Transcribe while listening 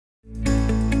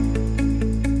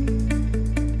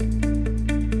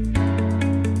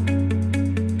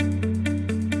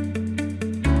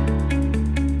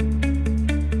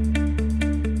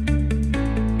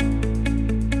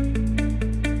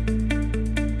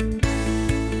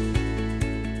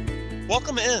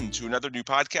Welcome in to another new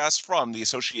podcast from the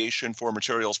Association for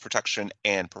Materials Protection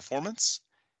and Performance.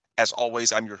 As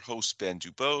always, I'm your host, Ben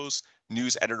Dubose,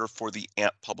 news editor for the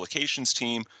AMP Publications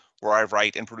team, where I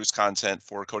write and produce content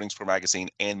for Coating Square Magazine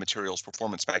and Materials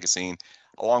Performance Magazine,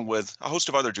 along with a host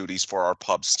of other duties for our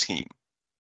pubs team.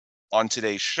 On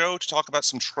today's show, to talk about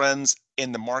some trends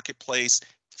in the marketplace,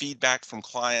 feedback from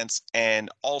clients, and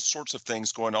all sorts of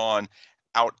things going on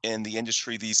out in the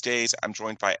industry these days, I'm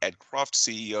joined by Ed Cruft,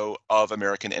 CEO of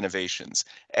American Innovations.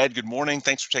 Ed, good morning.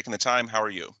 Thanks for taking the time. How are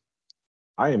you?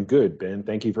 I am good, Ben.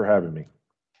 Thank you for having me.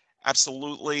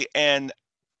 Absolutely. And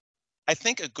I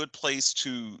think a good place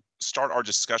to start our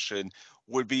discussion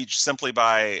would be simply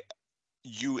by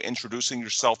you introducing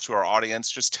yourself to our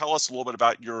audience. Just tell us a little bit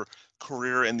about your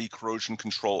career in the corrosion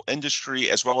control industry,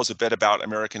 as well as a bit about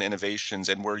American Innovations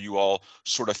and where you all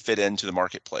sort of fit into the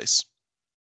marketplace.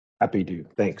 Happy to.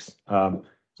 Thanks.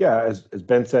 As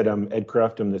Ben said, I'm Ed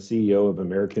Cruft. I'm the CEO of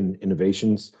American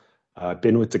Innovations. I've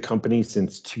been with the company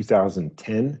since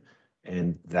 2010,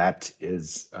 and that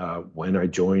is when I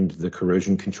joined the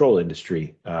corrosion control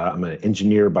industry. I'm an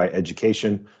engineer by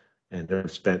education, and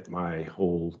I've spent my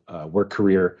whole work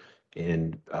career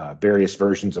in various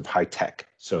versions of high tech.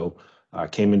 So I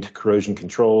came into corrosion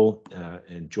control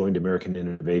and joined American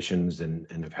Innovations, and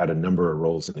have had a number of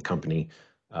roles in the company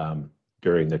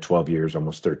during the 12 years,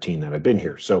 almost 13 that I've been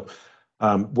here. So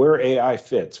where AI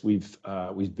fits, we've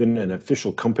been an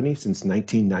official company since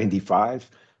 1995.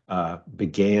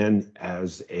 Began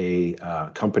as a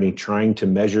company trying to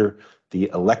measure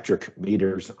the electric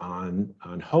meters on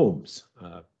homes.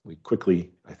 We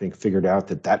quickly, I think, figured out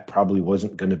that probably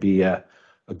wasn't going to be a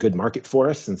good market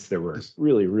for us, since there were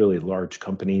really, really large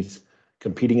companies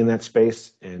competing in that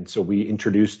space. And so we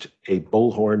introduced a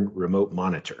Bullhorn remote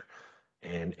monitor.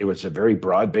 And it was a very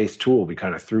broad-based tool. We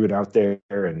kind of threw it out there,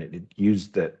 and it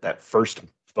used that first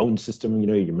phone system.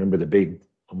 You remember the big,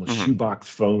 almost shoebox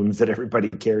phones that everybody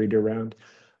carried around.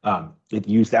 It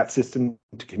used that system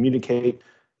to communicate,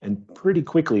 and pretty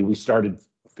quickly we started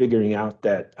figuring out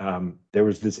that there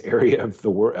was this area of the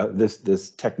world,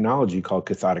 this technology called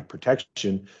cathodic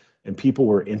protection, and people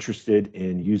were interested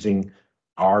in using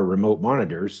our remote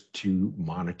monitors to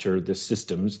monitor the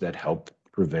systems that help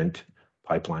prevent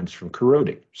pipelines from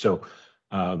corroding. So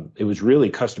it was really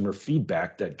customer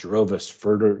feedback that drove us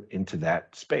further into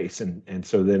that space. And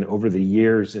so then over the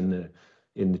years in the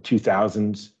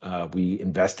 2000s, we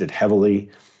invested heavily,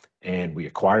 and we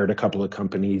acquired a couple of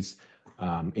companies,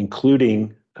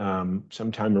 including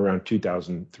sometime around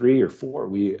 2003 or 4,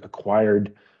 we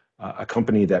acquired a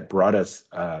company that brought us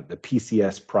the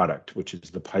PCS product, which is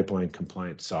the pipeline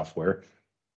compliance software.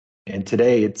 And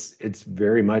today it's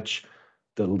very much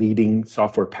the leading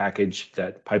software package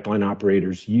that pipeline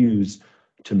operators use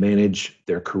to manage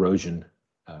their corrosion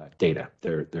data,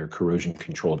 their corrosion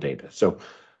control data. So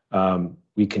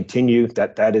we continue,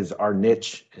 that is our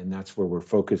niche, and that's where we're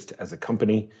focused as a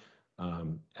company.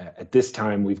 At this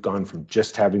time, we've gone from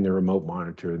just having the remote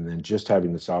monitor and then just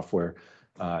having the software.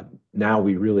 Now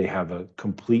we really have a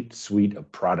complete suite of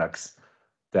products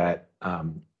that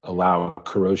allow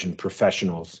corrosion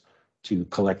professionals to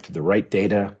collect the right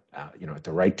data, at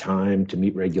the right time, to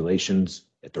meet regulations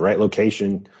at the right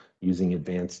location using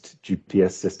advanced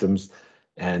GPS systems,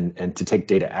 and to take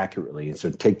data accurately. And so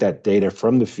take that data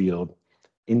from the field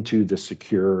into the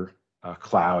secure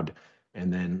cloud,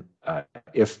 and then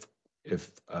if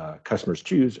customers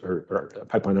choose, or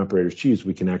pipeline operators choose,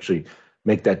 we can actually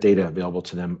make that data available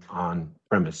to them on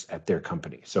premise at their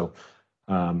company. So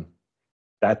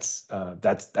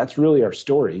that's really our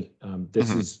story.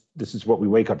 This is what we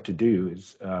wake up to do,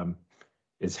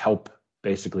 is help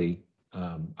basically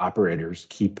operators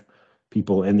keep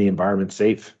people and the environment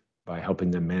safe by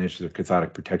helping them manage their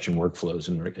cathodic protection workflows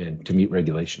and to meet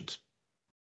regulations.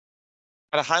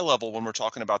 At a high level, when we're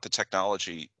talking about the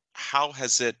technology, how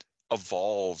has it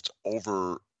evolved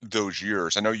over those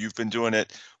years? I know you've been doing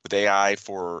it with AI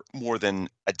for more than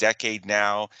a decade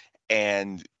now,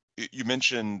 and you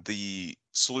mentioned the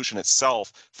solution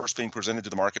itself first being presented to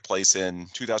the marketplace in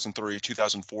 2003,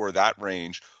 2004, that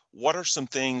range. What are some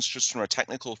things, just from a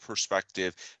technical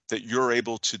perspective, that you're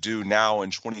able to do now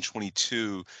in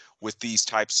 2022 with these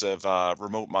types of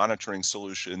remote monitoring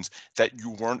solutions that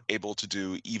you weren't able to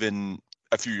do even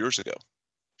a few years ago?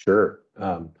 Sure.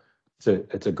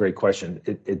 It's a great question.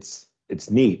 It's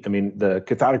neat. I mean, the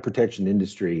cathodic protection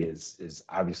industry is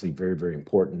obviously very, very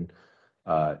important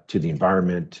to the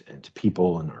environment and to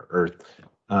people and our earth.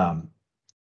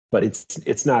 But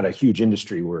it's not a huge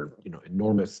industry where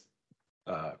enormous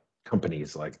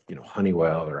companies like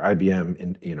Honeywell or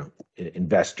IBM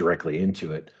invest directly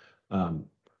into it.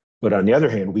 But on the other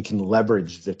hand, we can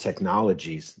leverage the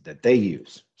technologies that they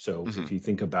use. So Mm-hmm. if you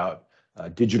think about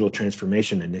digital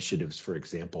transformation initiatives, for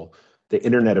example, the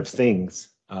Internet of Things,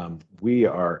 we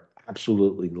are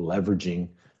absolutely leveraging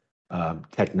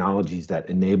technologies that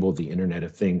enable the Internet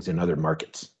of Things in other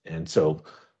markets. And so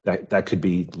that could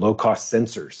be low-cost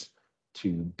sensors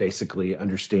to basically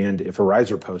understand if a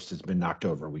riser post has been knocked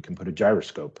over. We can put a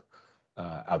gyroscope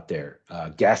out there.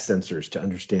 Gas sensors to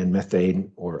understand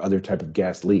methane or other type of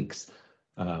gas leaks.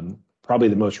 Probably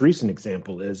the most recent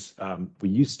example is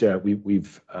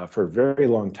we've for a very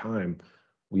long time,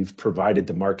 we've provided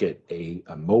the market a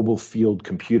mobile field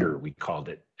computer, we called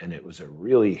it. And it was a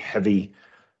really heavy,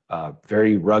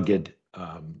 very rugged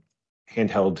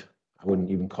handheld. I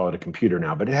wouldn't even call it a computer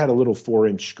now, but it had a little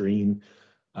 4-inch screen.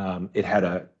 It had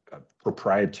a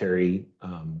proprietary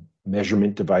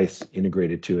measurement device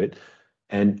integrated to it.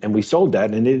 And we sold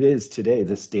that, and it is today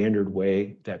the standard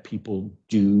way that people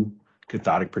do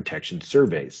cathodic protection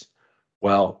surveys.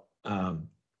 Well,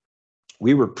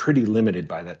 we were pretty limited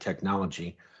by that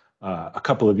technology. A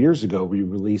couple of years ago, we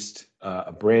released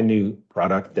a brand new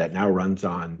product that now runs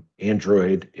on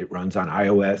Android. It runs on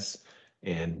iOS,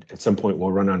 and at some point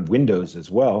will run on Windows as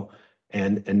well.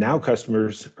 And now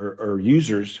customers or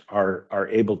users are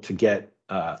able to get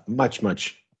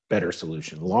much better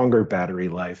solution, longer battery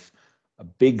life, a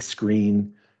big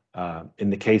screen. In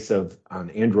the case of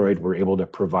on Android, we're able to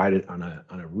provide it on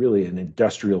a really an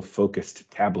industrial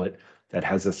focused tablet that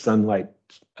has a sunlight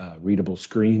readable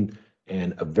screen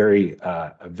and a very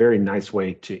nice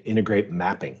way to integrate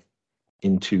mapping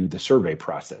into the survey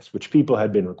process, which people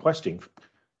had been requesting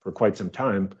for quite some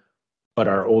time, but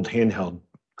our old handheld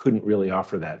couldn't really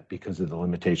offer that because of the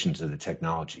limitations of the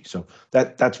technology. So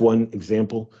that's one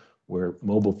example where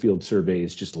mobile field survey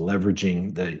is just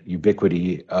leveraging the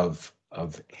ubiquity of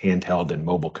handheld and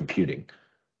mobile computing.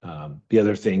 The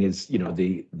other thing is,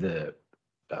 the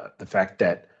fact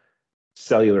that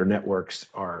cellular networks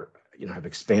have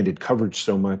expanded coverage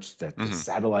so much that the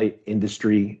satellite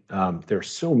industry, there are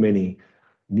so many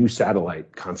new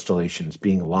satellite constellations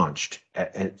being launched. And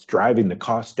it's driving the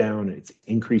cost down. It's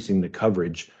increasing the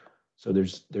coverage. So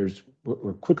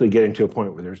we're quickly getting to a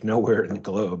point where there's nowhere in the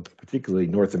globe, particularly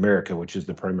North America, which is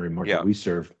the primary market we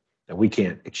serve, that we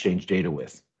can't exchange data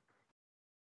with.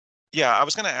 Yeah, I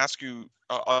was going to ask you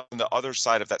on the other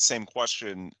side of that same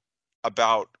question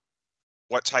about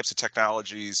what types of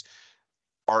technologies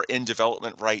are in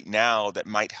development right now that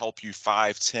might help you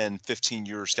 5, 10, 15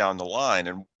 years down the line.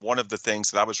 And one of the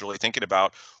things that I was really thinking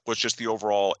about was just the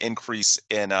overall increase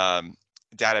in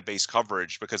database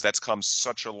coverage, because that's come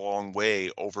such a long way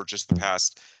over just the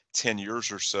past 10 years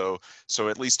or so. So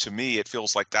at least to me, it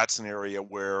feels like that's an area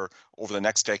where over the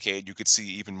next decade, you could see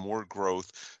even more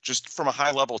growth. Just from a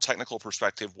high level technical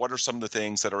perspective, what are some of the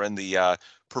things that are in the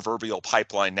proverbial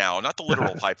pipeline now? Not the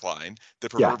literal pipeline, the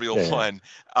proverbial one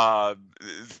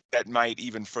that might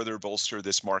even further bolster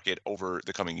this market over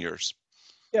the coming years?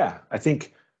 Yeah, I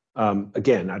think,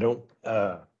 again,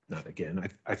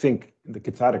 I think the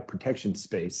cathodic protection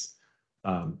space,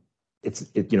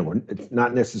 it's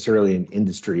not necessarily an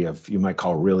industry of, you might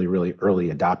call, really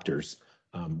early adopters.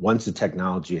 Once the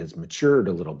technology has matured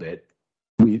a little bit,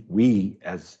 we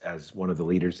as one of the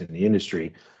leaders in the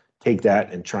industry take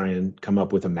that and try and come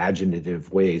up with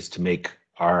imaginative ways to make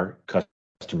our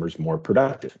customers more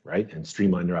productive, right, and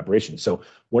streamline their operations. So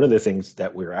one of the things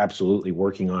that we're absolutely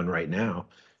working on right now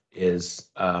is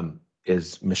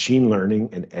machine learning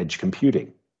and edge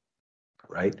computing,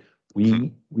 right?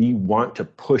 We want to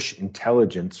push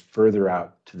intelligence further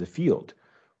out to the field,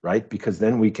 right? Because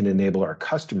then we can enable our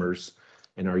customers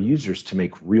and our users to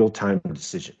make real-time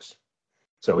decisions.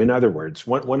 So in other words,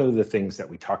 one of the things that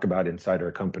we talk about inside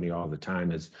our company all the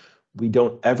time is we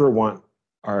don't ever want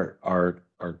our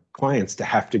clients to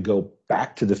have to go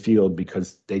back to the field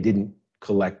because they didn't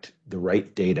collect the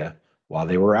right data while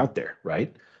they were out there,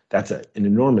 right? That's an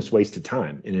enormous waste of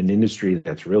time in an industry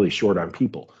that's really short on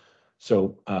people.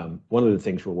 So one of the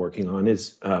things we're working on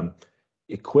is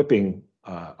equipping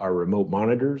our remote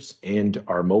monitors and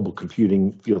our mobile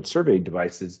computing field survey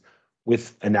devices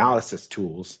with analysis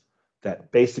tools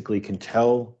that basically can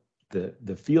tell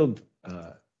the field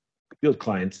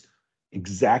clients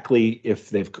exactly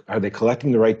if are they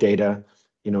collecting the right data.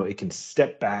 It can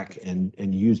step back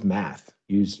and use math,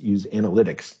 use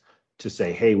analytics to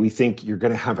say, hey, we think you're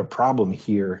going to have a problem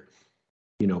here,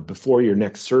 before your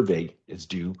next survey is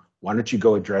due. Why don't you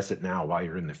go address it now while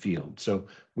you're in the field? So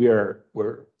we're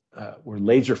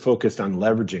laser focused on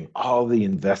leveraging all the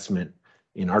investment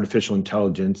in artificial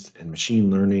intelligence and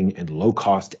machine learning and low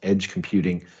cost edge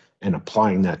computing and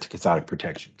applying that to cathodic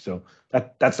protection. So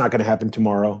that's not going to happen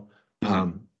tomorrow.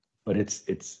 but it's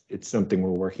something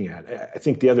we're working at. I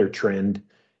think the other trend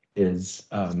is,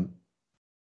 for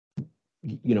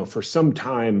some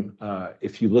time,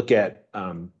 if you look at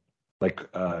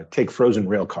take frozen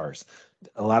rail cars,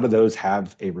 a lot of those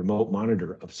have a remote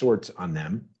monitor of sorts on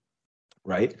them,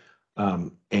 right?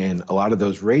 And a lot of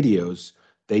those radios,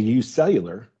 they use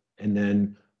cellular, and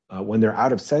then when they're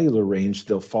out of cellular range,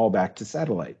 they'll fall back to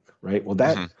satellite, right? Well,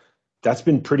 that's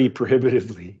been pretty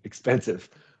prohibitively expensive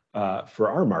for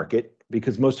our market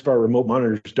because most of our remote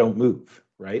monitors don't move,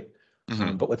 right?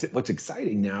 But what's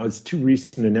exciting now is two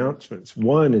recent announcements.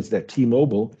 One is that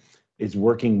T-Mobile is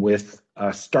working with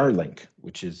Starlink,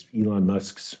 which is Elon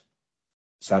Musk's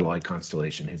satellite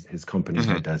constellation, his company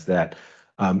that does that.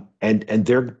 And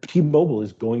their T-Mobile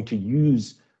is going to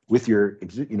use with your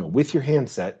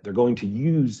handset, they're going to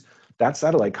use that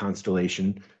satellite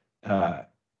constellation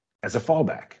as a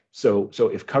fallback. So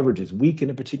if coverage is weak in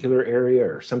a particular area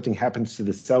or something happens to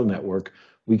the cell network,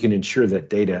 we can ensure that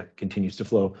data continues to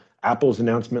flow. Apple's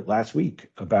announcement last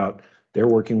week about they're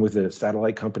working with a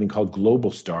satellite company called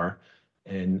Globalstar,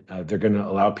 and they're going to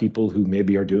allow people who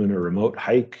maybe are doing a remote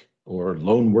hike or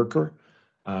lone worker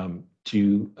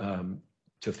to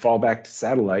fall back to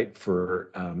satellite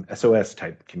for SOS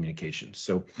type communications.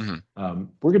 So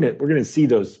we're gonna see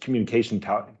those communication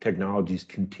technologies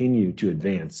continue to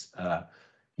advance.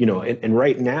 And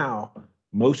right now,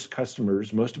 most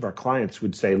of our clients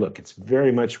would say, look, it's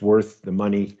very much worth the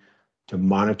money to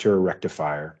monitor a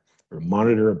rectifier or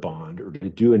monitor a bond or to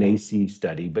do an AC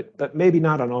study, but maybe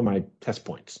not on all my test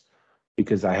points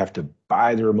because I have to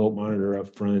buy the remote monitor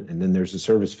up front and then there's a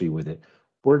service fee with it.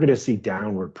 We're going to see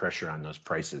downward pressure on those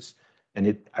prices.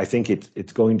 And I think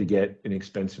it's going to get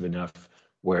inexpensive enough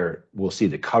where we'll see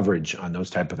the coverage on those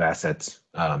type of assets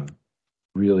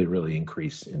really, really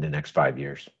increase in the next 5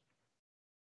 years.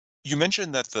 You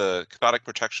mentioned that the cathodic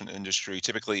protection industry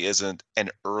typically isn't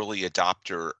an early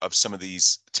adopter of some of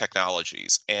these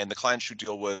technologies, and the clients you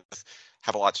deal with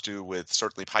have a lot to do with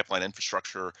certainly pipeline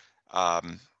infrastructure,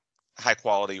 high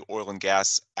quality oil and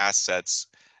gas assets.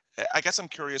 I guess I'm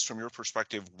curious from your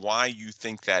perspective why you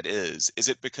think that is. Is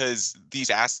it because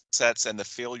these assets and the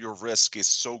failure risk is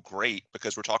so great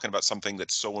because we're talking about something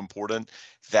that's so important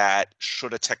that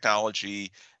should a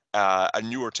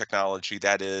newer technology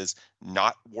that is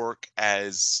not work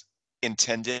as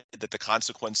intended, that the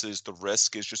consequences, the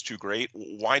risk is just too great?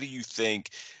 Why do you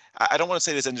think, I don't want to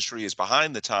say this industry is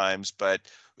behind the times, but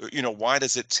why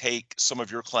does it take some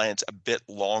of your clients a bit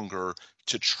longer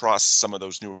to trust some of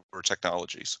those newer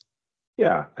technologies?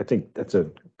 Yeah, I think that's a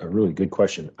really good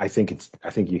question. I think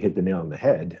you hit the nail on the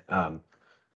head.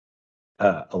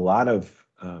 A lot of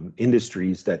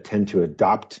industries that tend to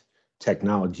adopt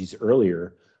technologies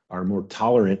earlier are more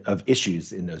tolerant of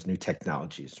issues in those new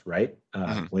technologies, right?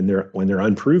 When they're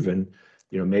unproven,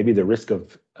 maybe the risk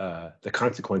of the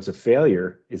consequence of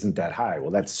failure isn't that high.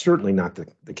 Well, that's certainly not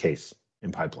the case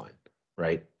in pipeline,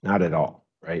 right? Not at all,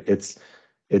 right? It's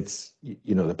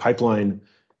the pipeline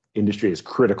industry is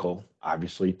critical,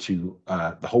 obviously, to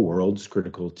the whole world. It's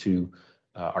critical to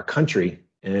our country,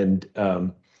 and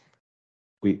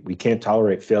we can't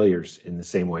tolerate failures in the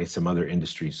same way some other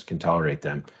industries can tolerate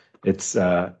them. It's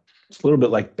a little bit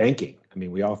like banking. I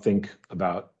mean, we all think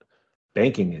about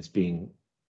banking as being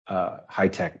high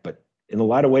tech, but in a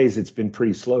lot of ways, it's been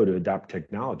pretty slow to adopt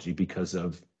technology because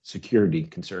of security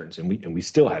concerns, and we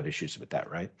still have issues with that,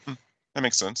 right? That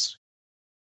makes sense.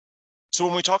 So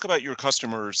when we talk about your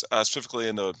customers, specifically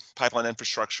in the pipeline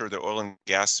infrastructure, the oil and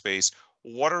gas space,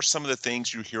 what are some of the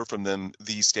things you hear from them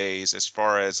these days as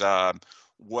far as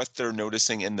what they're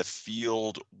noticing in the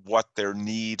field, what their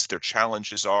needs, their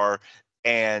challenges are,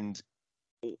 and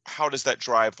how does that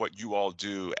drive what you all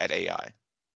do at AI?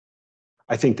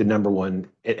 I think the number one,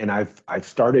 and I've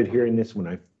started hearing this when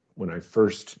I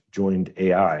first joined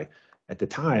AI. At the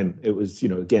time, it was,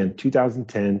 again,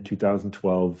 2010,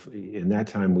 2012. In that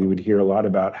time, we would hear a lot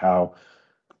about how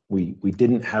we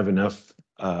didn't have enough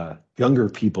younger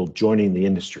people joining the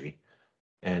industry,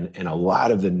 and a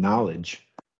lot of the knowledge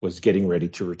was getting ready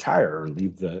to retire or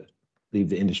leave the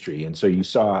industry. And so you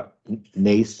saw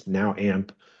NACE, now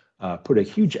AMP, put a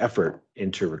huge effort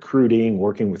into recruiting,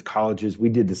 working with colleges. We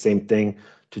did the same thing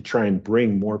to try and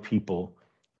bring more people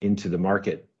into the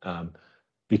market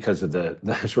because of the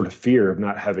sort of fear of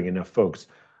not having enough folks.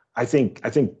 I think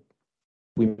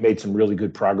we made some really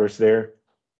good progress there.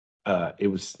 It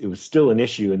was still an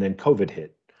issue, and then COVID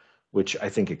hit, which I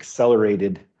think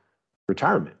accelerated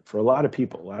retirement for a lot of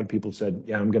people. A lot of people said,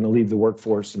 "Yeah, I'm going to leave the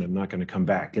workforce, and I'm not going to come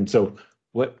back." And so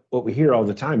what we hear all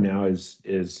the time now is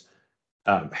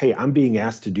hey, I'm being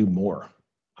asked to do more.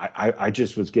 I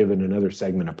just was given another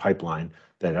segment of pipeline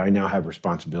that I now have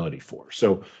responsibility for.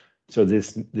 So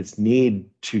this need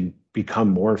to become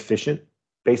more efficient,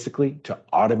 basically to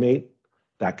automate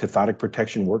that cathodic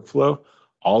protection workflow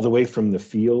all the way from the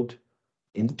field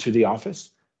into the office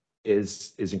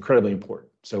is incredibly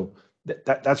important. So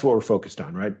that's what we're focused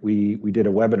on, right? We did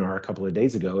a webinar a couple of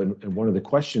days ago, and one of the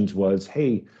questions was,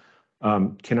 hey,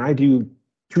 can I do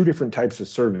two different types of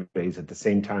surveys at the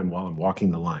same time while I'm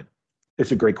walking the line?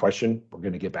 It's a great question. We're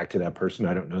going to get back to that person.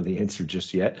 I don't know the answer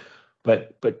just yet,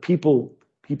 but people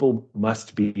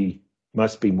must be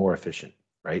more efficient,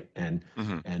 right? And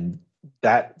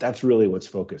that's really what's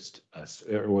focused us,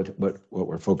 or what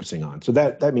we're focusing on. So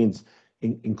that means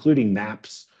including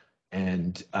maps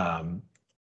and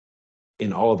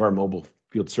in all of our mobile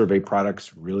field survey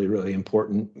products, really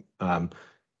important.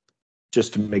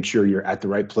 Just to make sure you're at the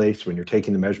right place when you're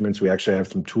taking the measurements. We actually have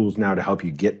some tools now to help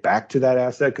you get back to that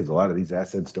asset, because a lot of these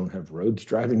assets don't have roads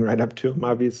driving right up to them,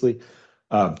 obviously.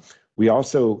 We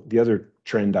also, the other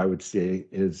trend I would say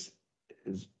is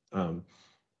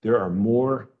there are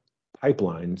more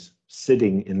pipelines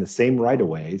sitting in the same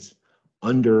right-of-ways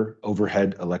under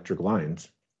overhead electric lines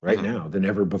right now than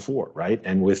ever before, right?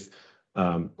 And with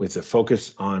a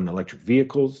focus on electric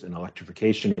vehicles and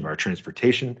electrification of our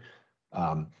transportation,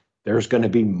 there's going to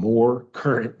be more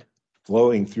current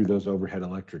flowing through those overhead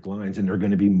electric lines, and there are going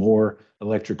to be more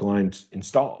electric lines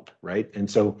installed, right? And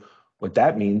so what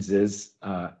that means is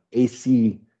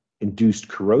AC-induced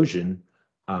corrosion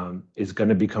is going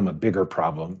to become a bigger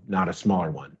problem, not a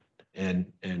smaller one.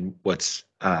 And what's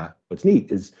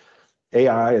neat is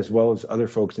AI, as well as other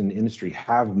folks in the industry,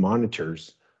 have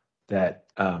monitors that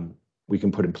we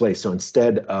can put in place. So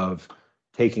instead of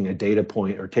taking a data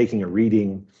point or taking a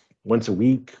reading once a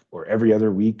week or every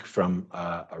other week from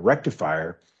a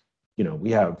rectifier, we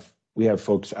have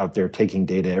folks out there taking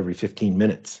data every 15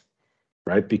 minutes,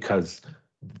 right? Because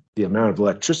the amount of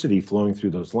electricity flowing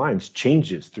through those lines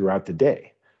changes throughout the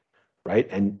day, right?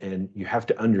 And you have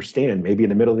to understand, maybe in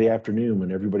the middle of the afternoon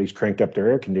when everybody's cranked up their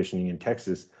air conditioning in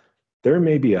Texas, there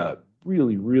may be a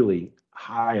really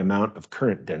high amount of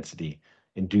current density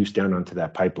induced down onto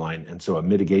that pipeline, and so a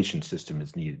mitigation system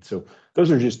is needed. So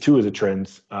those are just two of the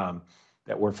trends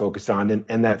that we're focused on.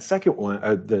 And that second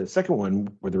one, the second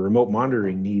one, where the remote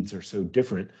monitoring needs are so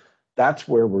different, that's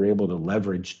where we're able to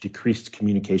leverage decreased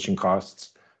communication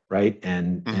costs, right?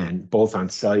 And both on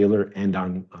cellular and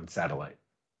on satellite.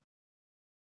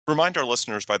 Remind our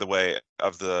listeners, by the way,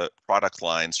 of the product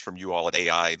lines from you all at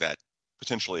AI that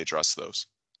potentially address those.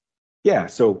 Yeah,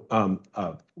 so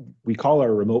we call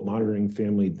our remote monitoring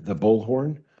family the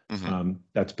Bullhorn.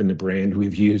 That's been the brand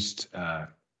we've used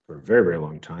for a very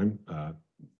long time,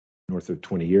 north of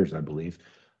 20 years, I believe.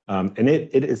 And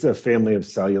it is a family of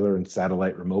cellular and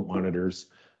satellite remote monitors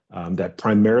that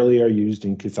primarily are used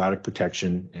in cathodic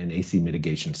protection and AC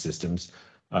mitigation systems.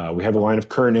 We have a line of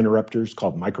current interrupters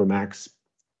called Micromax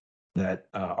that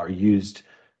are used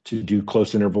to do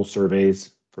close interval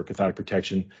surveys for cathodic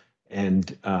protection.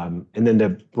 And then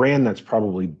the brand that's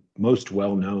probably most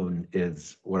well known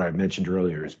is what I mentioned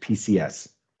earlier, is PCS,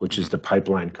 which is the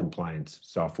pipeline compliance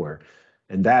software.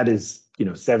 And that is,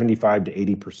 75 to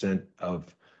 80%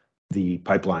 of the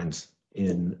pipelines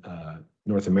in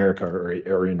North America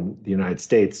or in the United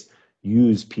States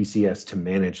use PCS to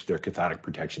manage their cathodic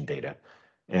protection data.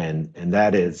 And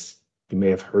that is, you may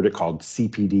have heard it called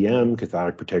CPDM,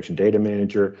 Cathodic Protection Data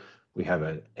Manager. We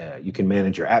have you can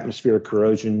manage your atmospheric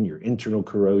corrosion, your internal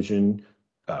corrosion,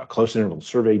 close interval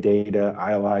survey data,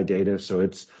 ILI data. So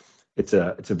it's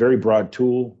a very broad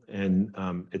tool, and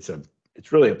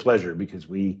it's really a pleasure because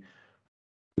we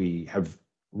have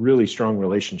really strong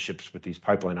relationships with these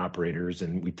pipeline operators,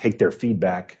 and we take their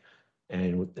feedback,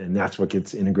 and that's what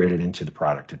gets integrated into the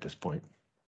product at this point.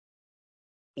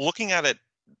 Looking at it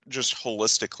just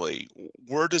holistically,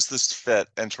 where does this fit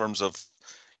in terms of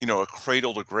a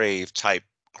cradle to grave type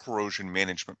corrosion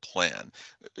management plan?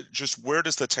 Just where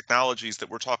does the technologies that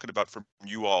we're talking about from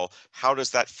you all, how does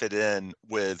that fit in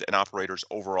with an operator's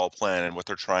overall plan and what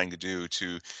they're trying to do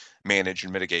to manage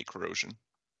and mitigate corrosion?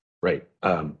 Right.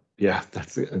 Yeah,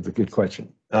 that's a good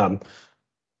question.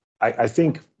 I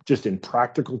think just in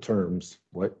practical terms,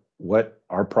 what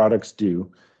our products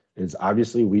do is,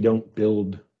 obviously we don't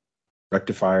build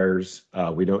rectifiers,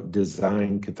 we don't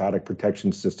design cathodic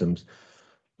protection systems.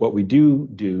 What we do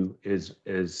is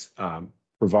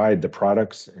provide the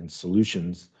products and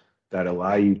solutions that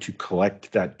allow you to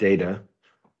collect that data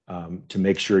to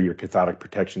make sure your cathodic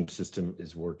protection system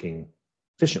is working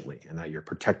efficiently and that you're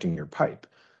protecting your pipe.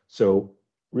 So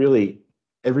really,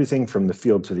 everything from the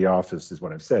field to the office is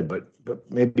what I've said, but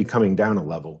maybe coming down a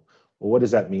level, Well, what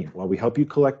does that mean? Well, we help you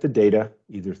collect the data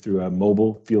either through a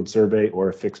mobile field survey or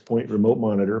a fixed point remote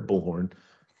monitor, Bullhorn.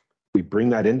 We bring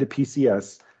that into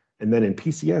PCS, and then in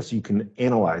PCS, you can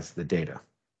analyze the data.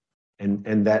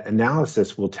 And that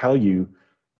analysis will tell you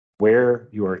where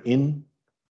you are in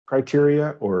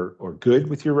criteria or good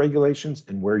with your regulations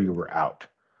and where you were out.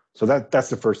 So that's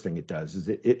the first thing it does, is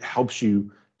it helps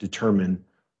you determine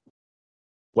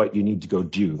what you need to go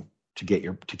do to get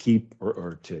to keep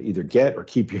or to either get or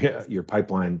keep your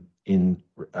pipeline in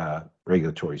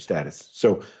regulatory status.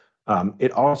 So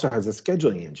it also has a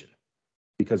scheduling engine,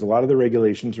 because a lot of the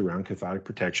regulations around cathodic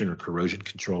protection or corrosion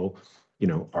control,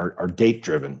 are date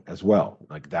driven as well.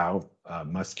 Like thou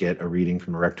must get a reading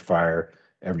from a rectifier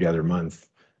every other month.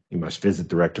 You must visit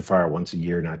the rectifier once a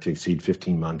year, not to exceed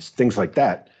 15 months, things like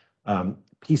that.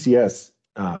 PCS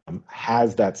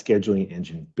has that scheduling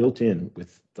engine built in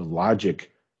with the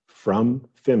logic from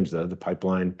PHMSA, the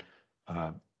pipeline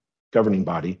governing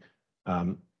body.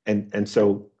 And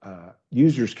so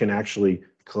users can actually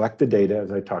collect the data,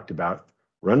 as I talked about,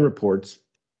 run reports,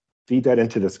 feed that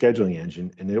into the scheduling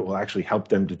engine, and it will actually help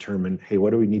them determine, hey,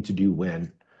 what do we need to do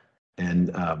when? And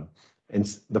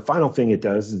the final thing it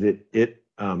does is that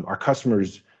our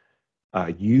customers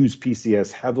use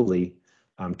PCS heavily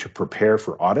to prepare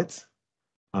for audits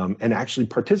and actually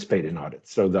participate in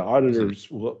audits. So the auditors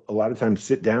will a lot of times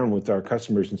sit down with our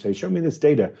customers and say, show me this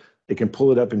data. They can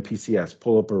pull it up in PCS,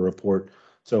 pull up a report.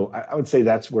 So I would say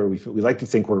that's where we like to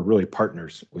think we're really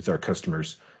partners with our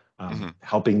customers,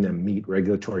 helping them meet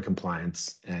regulatory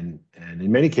compliance and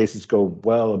in many cases go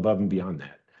well above and beyond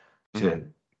that, to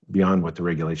beyond what the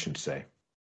regulations say.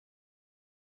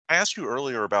 I asked you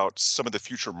earlier about some of the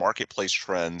future marketplace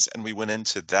trends, and we went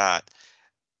into that.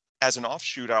 As an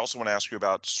offshoot, I also want to ask you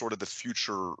about sort of the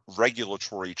future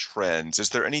regulatory trends. Is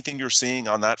there anything you're seeing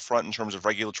on that front in terms of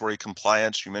regulatory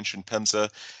compliance? You mentioned PHMSA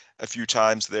a few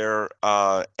times there.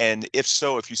 And if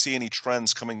so, if you see any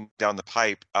trends coming down the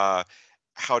pipe,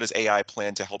 how does AI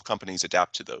plan to help companies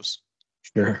adapt to those?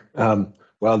 Sure.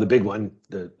 Well, the big one,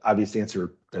 the obvious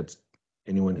answer that's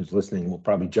anyone who's listening will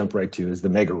probably jump right to, is the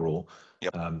mega rule.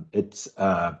 Yep.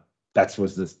 That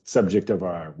was the subject of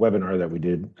our webinar that we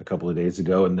did a couple of days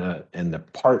ago, and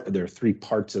there are three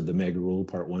parts of the mega rule: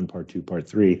 part 1, part 2, part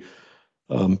 3.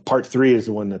 Part 3 is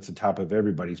the one that's the top of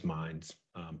everybody's minds.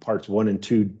 Parts 1 and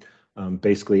 2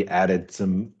 basically added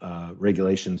some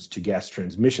regulations to gas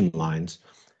transmission lines,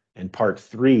 and part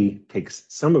 3 takes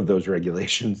some of those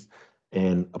regulations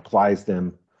and applies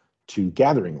them to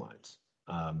gathering lines,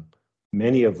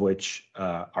 many of which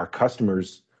our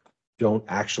customers don't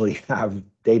actually have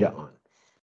data on.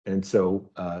 And so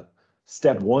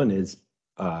step 1 is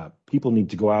people need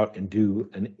to go out and do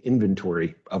an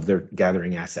inventory of their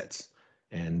gathering assets.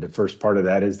 And the first part of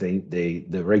that is the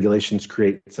regulations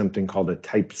create something called a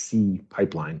Type C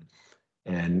pipeline,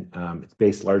 and it's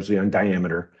based largely on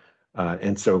diameter.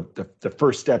 And so the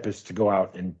first step is to go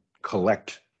out and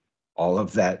collect all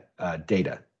of that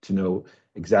data to know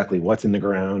exactly what's in the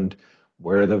ground,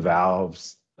 where are the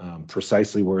valves,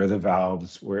 precisely where are the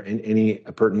valves, where in any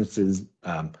appurtenances,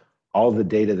 all the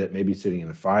data that may be sitting in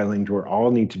a filing drawer,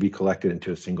 all need to be collected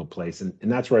into a single place. And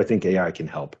that's where I think AI can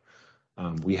help.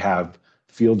 We have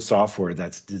field software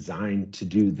that's designed to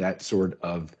do that sort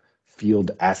of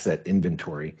field asset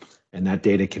inventory. And that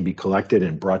data can be collected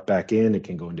and brought back in. It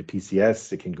can go into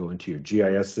PCS. It can go into your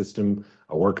GIS system,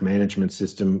 a work management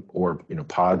system, or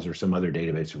pods or some other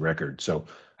database of record. So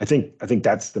I think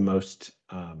that's the most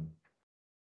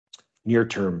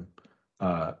near-term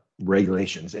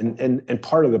regulations. And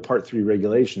part of the Part 3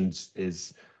 regulations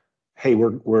is, hey,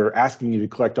 we're asking you to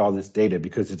collect all this data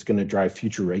because it's going to drive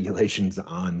future regulations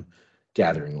on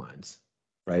gathering lines,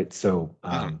 right? So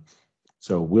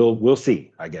so we'll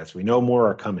see. I guess we know more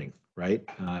are coming. Right.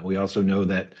 We also know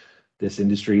that this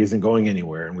industry isn't going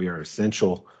anywhere, and we are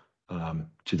essential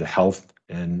to the health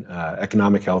and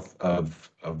economic health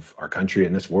of our country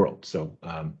and this world. So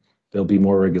there'll be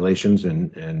more regulations,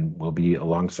 and we'll be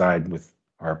alongside with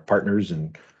our partners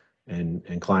and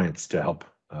clients to help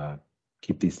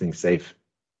keep these things safe.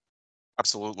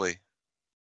 Absolutely.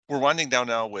 We're winding down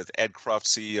now with Ed Cruft,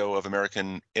 CEO of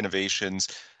American Innovations.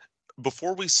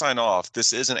 Before we sign off,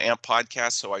 this is an AMP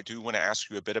podcast, so I do want to ask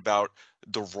you a bit about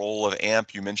the role of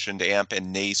AMP. You mentioned AMP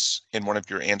and NACE in one of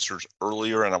your answers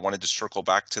earlier, and I wanted to circle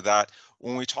back to that.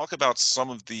 When we talk about some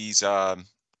of these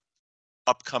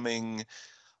upcoming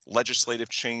legislative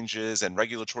changes and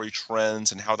regulatory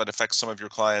trends and how that affects some of your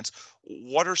clients,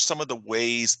 what are some of the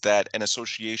ways that an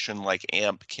association like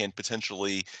AMP can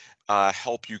potentially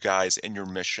help you guys in your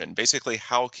mission? Basically,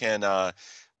 how can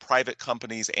private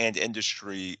companies and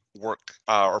industry work,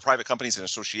 or private companies and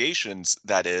associations,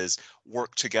 that is,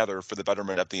 work together for the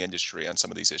betterment of the industry on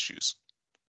some of these issues?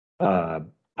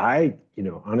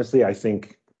 Honestly, I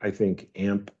think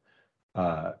AMP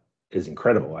is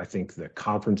incredible. I think the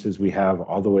conferences we have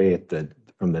all the way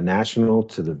from the national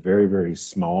to the very, very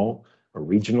small or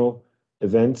regional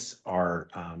events are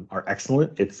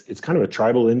excellent. It's kind of a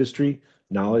tribal industry.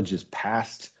 Knowledge is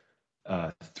passed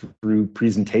through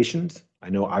presentations. I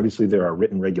know obviously there are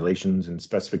written regulations and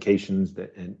specifications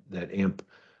that AMP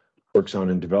works on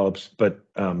and develops, but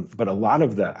a lot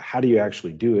of the how do you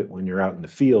actually do it when you're out in the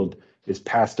field is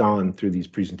passed on through these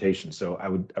presentations. So I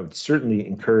would certainly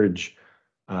encourage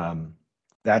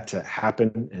that to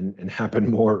happen and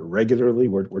happen more regularly.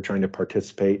 We're trying to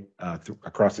participate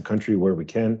across the country where we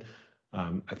can.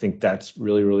 I think that's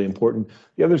really, really important.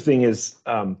 The other thing is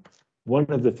one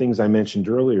of the things I mentioned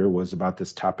earlier was about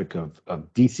this topic of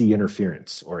DC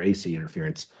interference or AC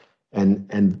interference,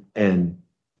 and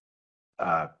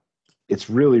it's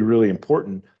really, really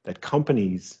important that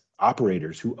companies,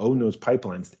 operators who own those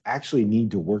pipelines actually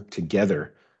need to work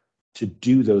together to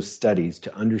do those studies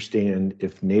to understand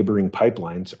if neighboring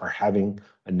pipelines are having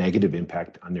a negative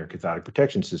impact on their cathodic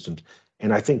protection systems.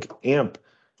 And I think AMP,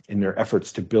 in their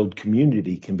efforts to build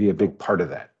community, can be a big part of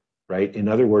that, right? In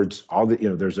other words,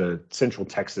 there's a Central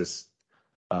Texas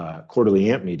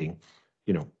quarterly AMP meeting.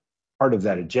 Part of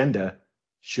that agenda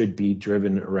should be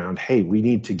driven around, hey, we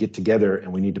need to get together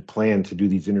and we need to plan to do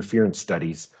these interference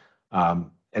studies. And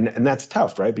that's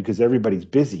tough, right? Because everybody's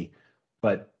busy,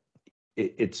 but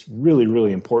it's really,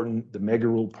 really important. The Mega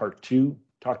Rule Part 2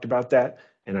 talked about that.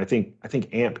 And I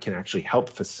think AMP can actually help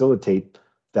facilitate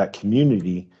that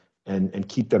community and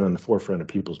keep that on the forefront of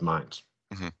people's minds.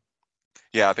 Mm-hmm.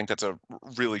 Yeah, I think that's a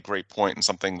really great point and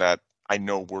something that I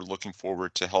know we're looking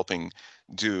forward to helping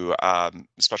do,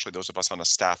 especially those of us on a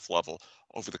staff level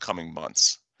over the coming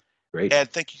months. Great.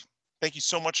 Ed, thank you. Thank you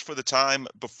so much for the time.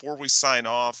 Before we sign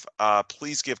off,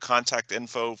 please give contact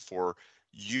info for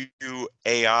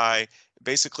UAI,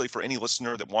 basically for any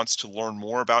listener that wants to learn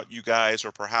more about you guys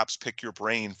or perhaps pick your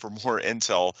brain for more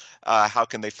intel. How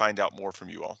can they find out more from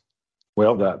you all?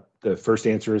 Well, the first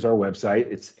answer is our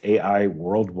website. It's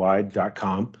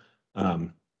aiworldwide.com.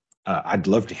 I'd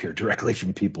love to hear directly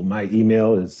from people. My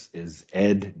email is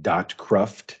ed.cruft,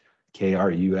 Kruft,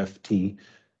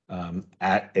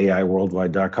 at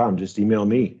aiworldwide.com. Just email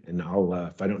me, and I'll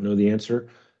if I don't know the answer,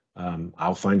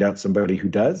 I'll find out somebody who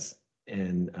does.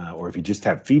 And or if you just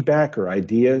have feedback or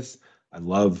ideas, I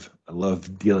love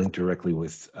dealing directly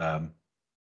with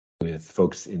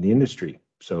folks in the industry.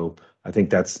 So I think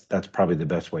that's probably the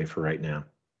best way for right now.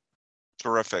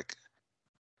 Terrific.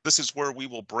 This is where we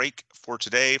will break for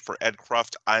today. For Ed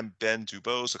Cruft, I'm Ben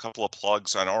Dubose. A couple of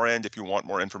plugs on our end. If you want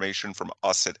more information from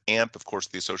us at AMP, of course,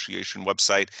 the association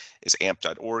website is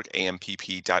amp.org,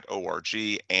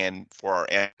 ampp.org. And for our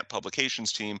AMP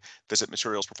publications team, visit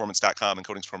materialsperformance.com and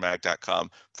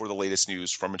coatingspromag.com for the latest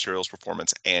news from Materials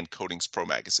Performance and Coatings Pro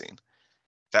Magazine.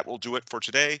 That will do it for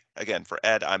today. Again, for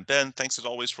Ed, I'm Ben. Thanks as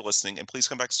always for listening, and please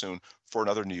come back soon for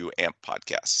another new AMP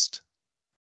podcast.